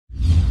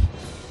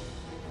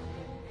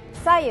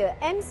Saya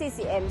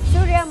MCCM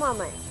Suria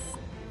Mohd,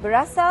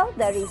 berasal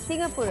dari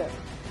Singapura.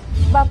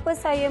 Bapa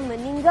saya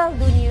meninggal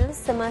dunia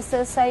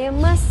semasa saya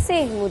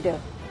masih muda.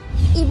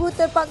 Ibu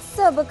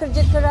terpaksa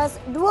bekerja keras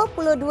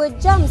 22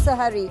 jam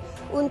sehari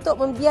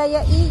untuk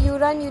membiayai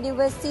yuran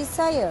universiti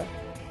saya.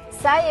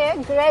 Saya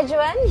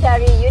graduan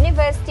dari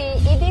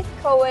Universiti Edith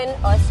Cowan,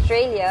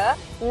 Australia,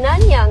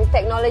 Nanyang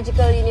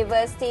Technological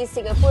University,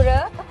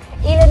 Singapura,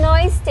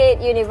 Illinois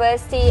State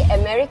University,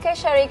 Amerika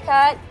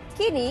Syarikat.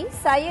 Kini,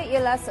 saya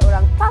ialah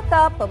seorang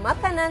pakar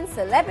pemakanan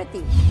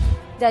selebriti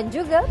dan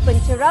juga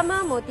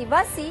penceramah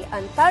motivasi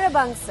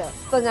antarabangsa,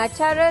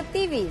 pengacara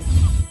TV,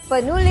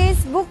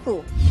 penulis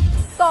buku,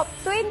 Top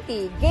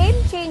 20 Game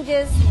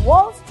Changers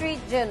Wall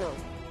Street Journal.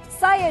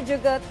 Saya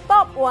juga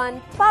top 1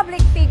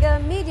 public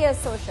figure media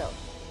sosial.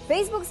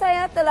 Facebook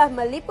saya telah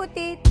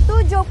meliputi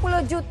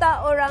 70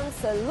 juta orang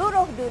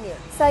seluruh dunia.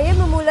 Saya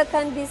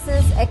memulakan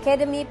bisnes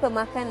akademi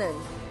pemakanan.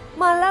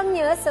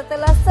 Malangnya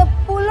setelah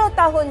 10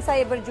 tahun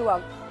saya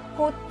berjuang,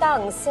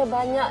 hutang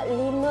sebanyak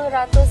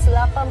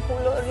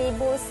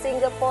 580,000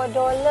 Singapore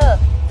dolar.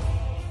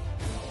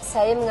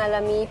 Saya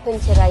mengalami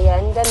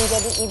penceraian dan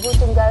menjadi ibu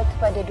tunggal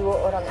kepada 2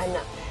 orang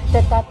anak.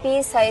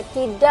 Tetapi saya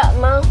tidak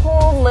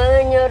mahu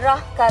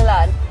menyerah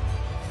kalah.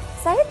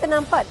 Saya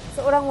ternampak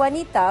seorang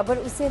wanita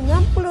berusia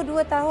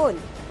 62 tahun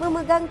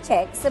memegang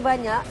cek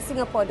sebanyak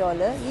Singapore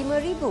dolar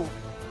 5,000.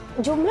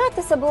 Jumlah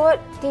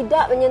tersebut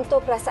tidak menyentuh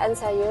perasaan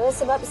saya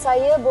sebab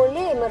saya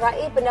boleh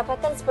meraih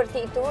pendapatan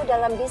seperti itu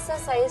dalam bisnes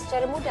saya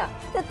secara mudah.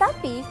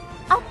 Tetapi,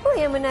 apa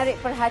yang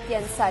menarik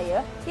perhatian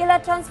saya ialah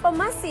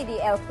transformasi di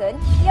Elkon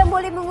yang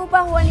boleh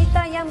mengubah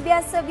wanita yang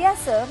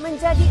biasa-biasa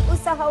menjadi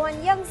usahawan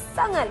yang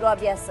sangat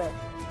luar biasa.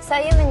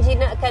 Saya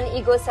menjinakkan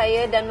ego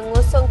saya dan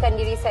mengosongkan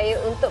diri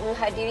saya untuk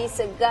menghadiri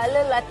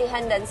segala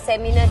latihan dan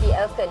seminar di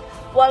Elkon.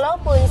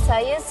 Walaupun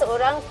saya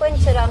seorang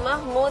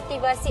penceramah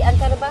motivasi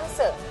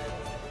antarabangsa.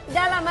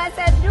 Dalam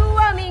masa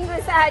 2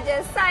 minggu sahaja,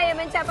 saya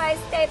mencapai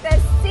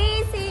status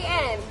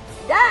CCM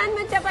dan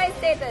mencapai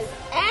status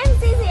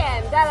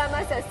MCCM dalam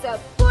masa 10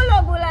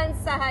 bulan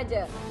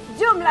sahaja.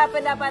 Jumlah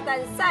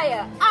pendapatan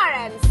saya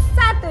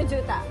RM1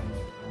 juta.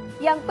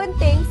 Yang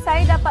penting,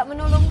 saya dapat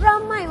menolong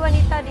ramai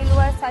wanita di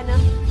luar sana.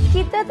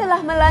 Kita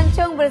telah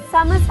melancong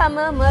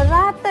bersama-sama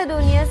merata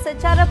dunia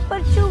secara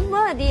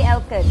percuma di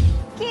Elkon.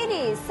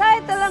 Kini,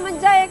 saya telah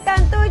menjayakan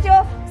 7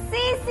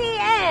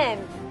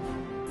 CCM.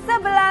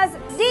 11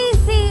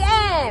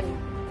 DCM.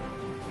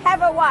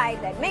 Have a why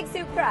that makes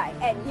you cry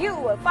and you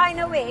will find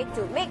a way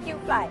to make you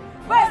fly.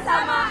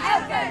 Bersama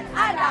Elkon,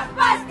 anda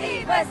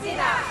pasti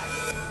bersinar.